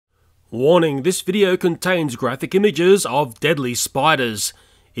Warning, this video contains graphic images of deadly spiders.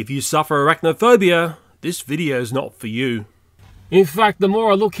 If you suffer arachnophobia, this video is not for you. In fact, the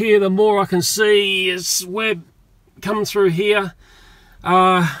more I look here, the more I can see is web coming through here.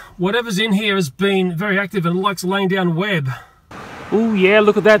 Whatever's in here has been very active and likes laying down web. Oh yeah,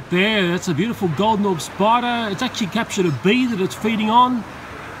 look at that there. That's a beautiful Golden Orb spider. It's actually captured a bee that it's feeding on.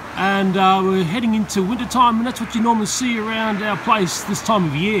 And we're heading into winter time, and that's what you normally see around our place this time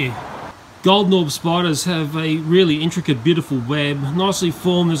of year. Golden Orb spiders have a really intricate, beautiful web, nicely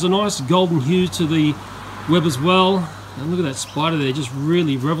formed. There's a nice golden hue to the web as well. And look at that spider there, just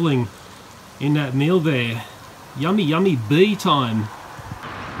really reveling in that meal there. Yummy, yummy bee time.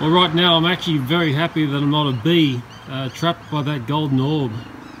 Well, right now I'm actually very happy that I'm not a bee trapped by that Golden Orb.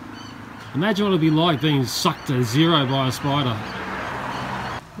 Imagine what it'd be like being sucked to zero by a spider.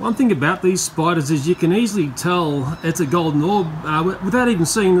 One thing about these spiders is you can easily tell it's a Golden Orb without even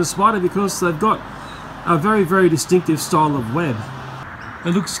seeing the spider, because they've got a very, very distinctive style of web.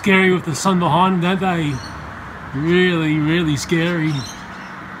 They look scary with the sun behind them, don't they? Really, really scary.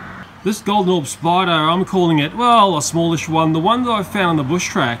 This Golden Orb spider, I'm calling it, well, a smallish one. The one that I found on the bush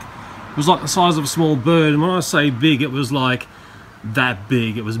track was like the size of a small bird, and when I say big, it was like that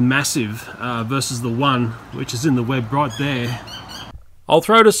big. It was massive versus the one which is in the web right there. I'll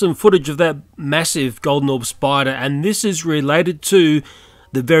throw to some footage of that massive Golden Orb spider, and this is related to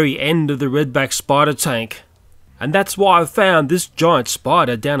the very end of the redback spider tank. And that's why I found this giant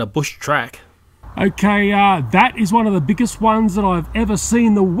spider down a bush track. Okay, that is one of the biggest ones that I've ever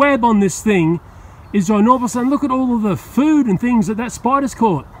seen. The web on this thing is ginormous, and look at all of the food and things that that spider's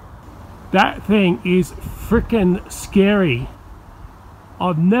caught. That thing is freaking scary.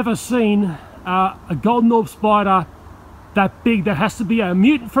 I've never seen a Golden Orb spider that big. That has to be a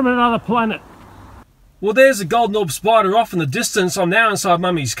mutant from another planet. Well, there's a Golden Orb spider off in the distance. I'm now inside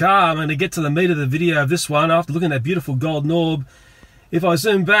Mummy's car. I'm going to get to the meat of the video of this one after looking at that beautiful Golden Orb. If I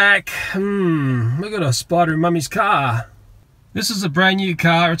zoom back, look at a spider in Mummy's car. This is a brand new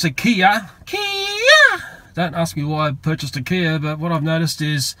car. It's a Kia. Kia! Don't ask me why I purchased a Kia, but what I've noticed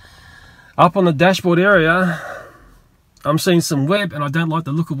is up on the dashboard area, I'm seeing some web, and I don't like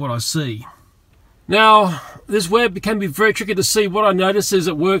the look of what I see. Now, this web can be very tricky to see. What I notice is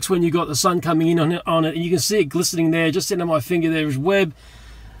it works when you've got the sun coming in on it, and you can see it glistening there. Just under my finger there is web.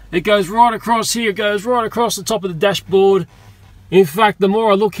 It goes right across here, it goes right across the top of the dashboard. In fact, the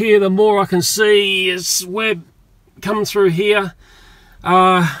more I look here, the more I can see is web coming through here.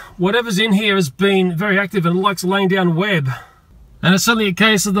 Whatever's in here has been very active and likes laying down web. And it's certainly a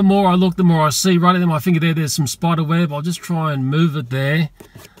case of the more I look, the more I see. Right under my finger there, there's some spider web. I'll just try and move it there.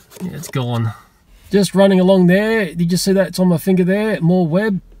 Yeah, it's gone. Just running along there. Did you see that? It's on my finger there. More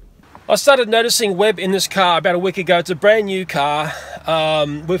web. I started noticing web in this car about a week ago. It's a brand new car.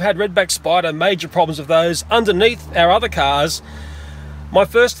 We've had redback spider, major problems with those underneath our other cars. My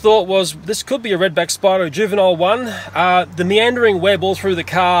first thought was this could be a redback spider, a juvenile one. The meandering web all through the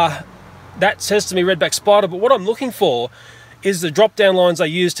car, that says to me redback spider, but what I'm looking for is the drop down lines they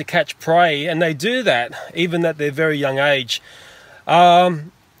use to catch prey, and they do that even at their very young age.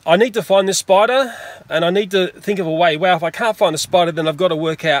 I need to find this spider, and I need to think of a way. Well, if I can't find a spider, then I've got to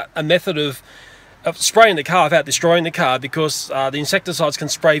work out a method of spraying the car without destroying the car, because the insecticides can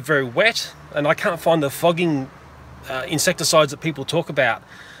spray very wet, and I can't find the fogging insecticides that people talk about.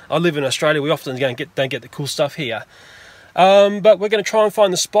 I live in Australia. We often don't get the cool stuff here. But we're going to try and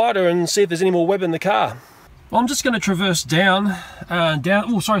find the spider and see if there's any more web in the car. Well, I'm just going to traverse down.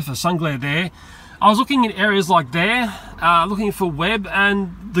 Oh, sorry for the sun glare there. I was looking in areas like there, looking for web,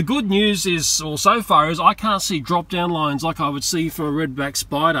 and the good news is, or so far, is I can't see drop down lines like I would see for a redback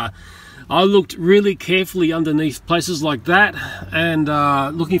spider. I looked really carefully underneath places like that, and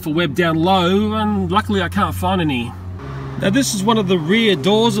looking for web down low, and luckily I can't find any. Now, this is one of the rear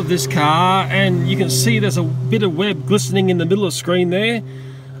doors of this car, and you can see there's a bit of web glistening in the middle of the screen there.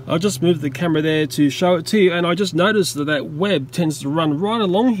 I'll just move the camera there to show it to you, and I just noticed that that web tends to run right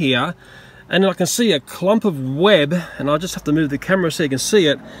along here. And I can see a clump of web, and I'll just have to move the camera so you can see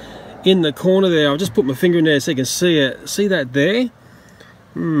it in the corner there. I'll just put my finger in there so you can see it. See that there?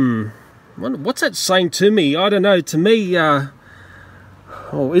 What's that saying to me? I don't know. To me,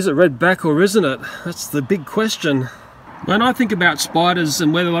 oh, is it redback or isn't it? That's the big question. When I think about spiders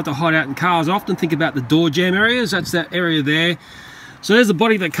and where they like to hide out in cars, I often think about the door jamb areas. That's that area there. So there's the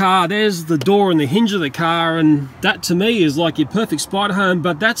body of the car, there's the door and the hinge of the car, and that to me is like your perfect spider home,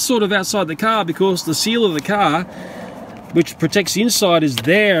 but that's sort of outside the car because the seal of the car, which protects the inside, is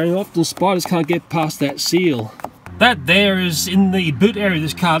there, and often spiders can't get past that seal. That there is in the boot area of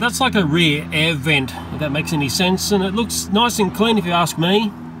this car. That's like a rear air vent, if that makes any sense, and it looks nice and clean if you ask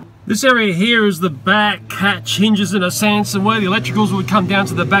me. This area here is the back hatch hinges in a sense, and where the electricals would come down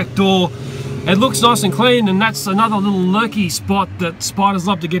to the back door. It looks nice and clean, and that's another little lurky spot that spiders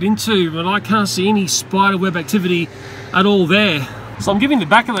love to get into, but I can't see any spider web activity at all there. So I'm giving the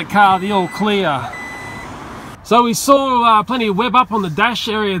back of the car the all clear. So we saw plenty of web up on the dash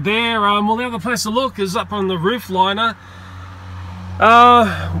area there. Well, the other place to look is up on the roof liner.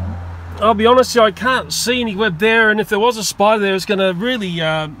 I'll be honest here, I can't see any web there, and if there was a spider there, it's going to really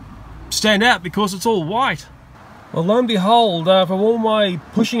stand out because it's all white. Well, lo and behold, from all my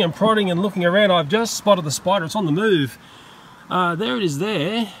pushing and prodding and looking around, I've just spotted the spider. It's on the move. There it is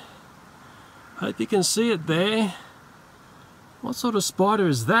there. Hope you can see it there. What sort of spider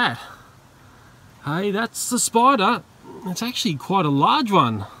is that? Hey, that's the spider. It's actually quite a large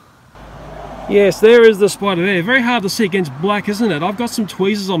one. Yes, there is the spider there. Very hard to see against black, isn't it? I've got some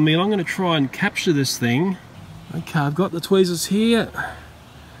tweezers on me and I'm going to try and capture this thing. Okay, I've got the tweezers here.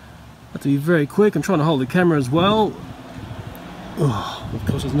 Have to be very quick. I'm trying to hold the camera as well. Oh, of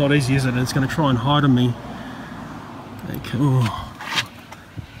course it's not easy, is it? It's going to try and hide on me. Okay. Oh.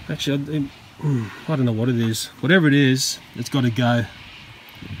 Actually, I don't know what it is. Whatever it is, it's got to go.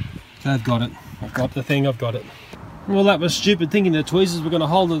 Okay, I've got it. I've got the thing, I've got it. Well, that was stupid thinking the tweezers were going to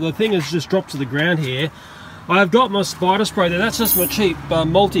hold it. The thing has just dropped to the ground here. I've got my spider spray there. That's just my cheap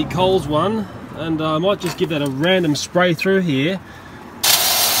multi-Coles one. And I might just give that a random spray through here.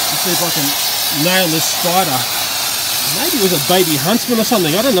 Let's see if I can nail this spider. Maybe it was a baby huntsman or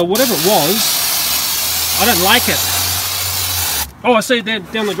something. I don't know, whatever it was. I don't like it. Oh, I see it there,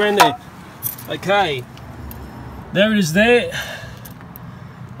 down the ground there. Okay. There it is there.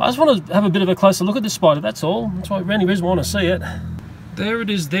 I just want to have a bit of a closer look at this spider, that's all. That's why the only reason I want to see it. There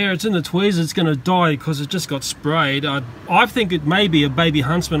it is there, it's in the tweezers. It's going to die because it just got sprayed. I think it may be a baby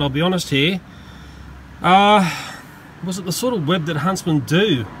huntsman, I'll be honest here. Was it the sort of web that huntsmen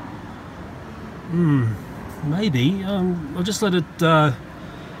do? Maybe. I'll just let it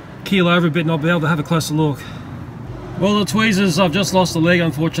keel over a bit and I'll be able to have a closer look. Well, the tweezers, I've just lost the leg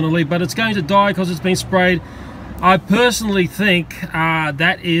unfortunately, but it's going to die because it's been sprayed. I personally think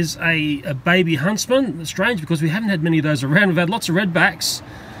that is a baby huntsman. It's strange because we haven't had many of those around. We've had lots of redbacks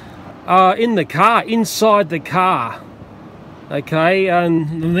in the car, inside the car. Okay,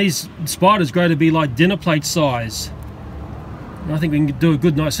 and these spiders grow to be like dinner plate size. And I think we can do a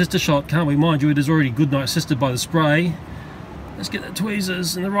good night sister shot, can't we? Mind you, it is already good night sister by the spray. Let's get the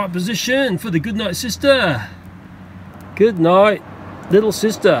tweezers in the right position for the good night sister. Good night, little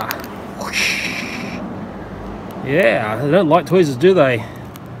sister. Yeah, they don't like tweezers, do they?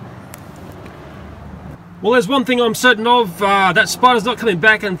 Well, there's one thing I'm certain of, that spider's not coming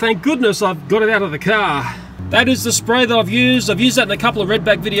back, and thank goodness I've got it out of the car. That is the spray that I've used. I've used that in a couple of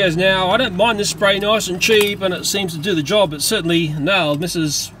redback videos now. I don't mind this spray, nice and cheap, and it seems to do the job. It certainly nailed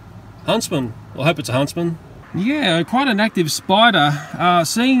Mrs. Huntsman. Well, I hope it's a huntsman. Yeah, quite an active spider.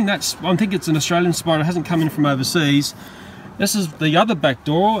 Seeing that, I think it's an Australian spider, it hasn't come in from overseas. This is the other back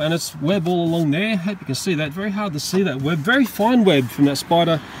door, and it's web all along there. Hope you can see that. Very hard to see that web. Very fine web from that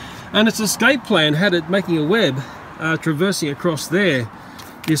spider. And its escape plan had it making a web traversing across there.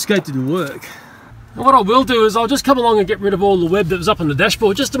 The escape didn't work. And what I will do is I'll just come along and get rid of all the web that was up on the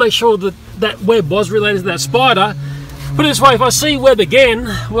dashboard, just to make sure that that web was related to that spider. Put it this way, if I see web again,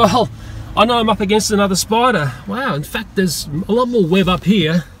 well, I know I'm up against another spider. Wow, in fact, there's a lot more web up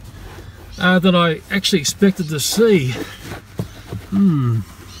here than I actually expected to see. I'm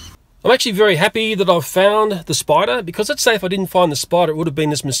actually very happy that I've found the spider, because let's say if I didn't find the spider, it would have been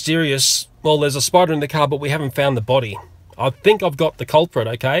this mysterious, well, there's a spider in the car, but we haven't found the body. I think I've got the culprit,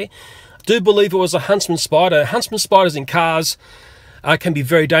 okay? I do believe it was a Huntsman spider. Huntsman spiders in cars can be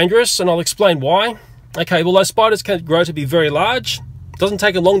very dangerous, and I'll explain why. Okay, well, those spiders can grow to be very large. It doesn't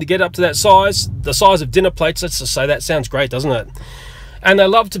take them long to get up to that size, the size of dinner plates. Let's just say that sounds great, doesn't it? And they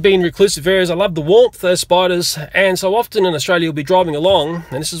love to be in reclusive areas. I love the warmth, those spiders. And so often in Australia, you'll be driving along,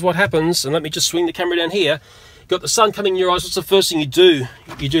 and this is what happens. And let me just swing the camera down here. You've got the sun coming in your eyes. What's the first thing you do?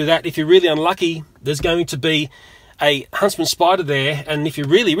 You do that. If you're really unlucky, there's going to be a Huntsman spider there. And if you're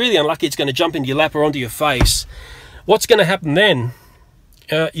really, really unlucky, it's going to jump into your lap or onto your face. What's going to happen then?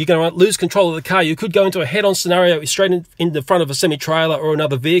 You're going to lose control of the car. You could go into a head-on scenario straight in the front of a semi-trailer or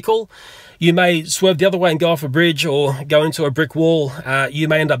another vehicle. You may swerve the other way and go off a bridge or go into a brick wall. You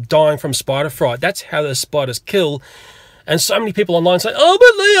may end up dying from spider fright. That's how the spiders kill. And so many people online say, oh,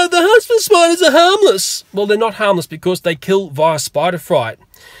 but Leo, the Huntsman spiders are harmless. Well, they're not harmless because they kill via spider fright.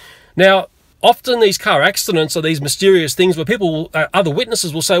 Now, often these car accidents are these mysterious things where people, other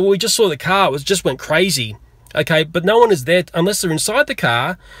witnesses will say, well, we just saw the car, it just went crazy. Okay, but no one is there unless they're inside the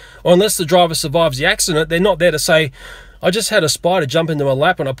car or unless the driver survives the accident. They're not there to say, I just had a spider jump into my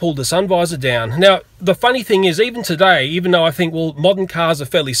lap when I pulled the sun visor down. Now, the funny thing is, even today, even though I think, well, modern cars are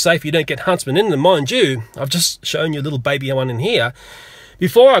fairly safe, you don't get Huntsman in them, mind you, I've just shown you a little baby one in here.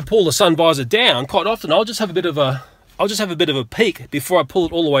 Before I pull the sun visor down, quite often I'll just have a bit of a peek before I pull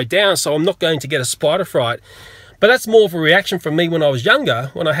it all the way down, so I'm not going to get a spider fright. But that's more of a reaction from me when I was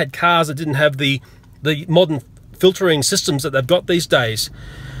younger, when I had cars that didn't have the modern filtering systems that they've got these days.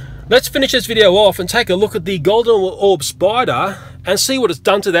 Let's finish this video off and take a look at the Golden Orb Spider and see what it's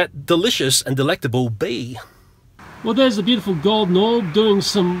done to that delicious and delectable bee. Well, there's the beautiful Golden Orb doing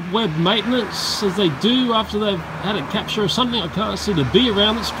some web maintenance, as they do after they've had a capture or something. I can't see the bee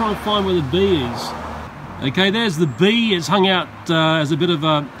around. Let's try and find where the bee is. Okay, there's the bee. It's hung out as a bit of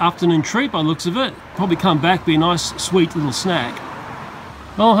an afternoon treat by the looks of it. Probably come back, be a nice, sweet little snack.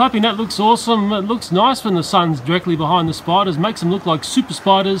 Well, I'm hoping that looks awesome. It looks nice when the sun's directly behind the spiders. Makes them look like super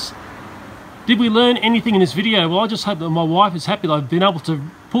spiders. Did we learn anything in this video? Well, I just hope that my wife is happy that I've been able to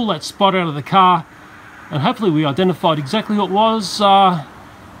pull that spider out of the car. And hopefully we identified exactly what it was.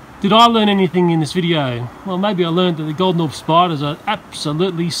 Did I learn anything in this video? Well, maybe I learned that the Golden Orb spiders are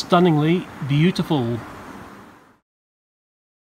absolutely stunningly beautiful.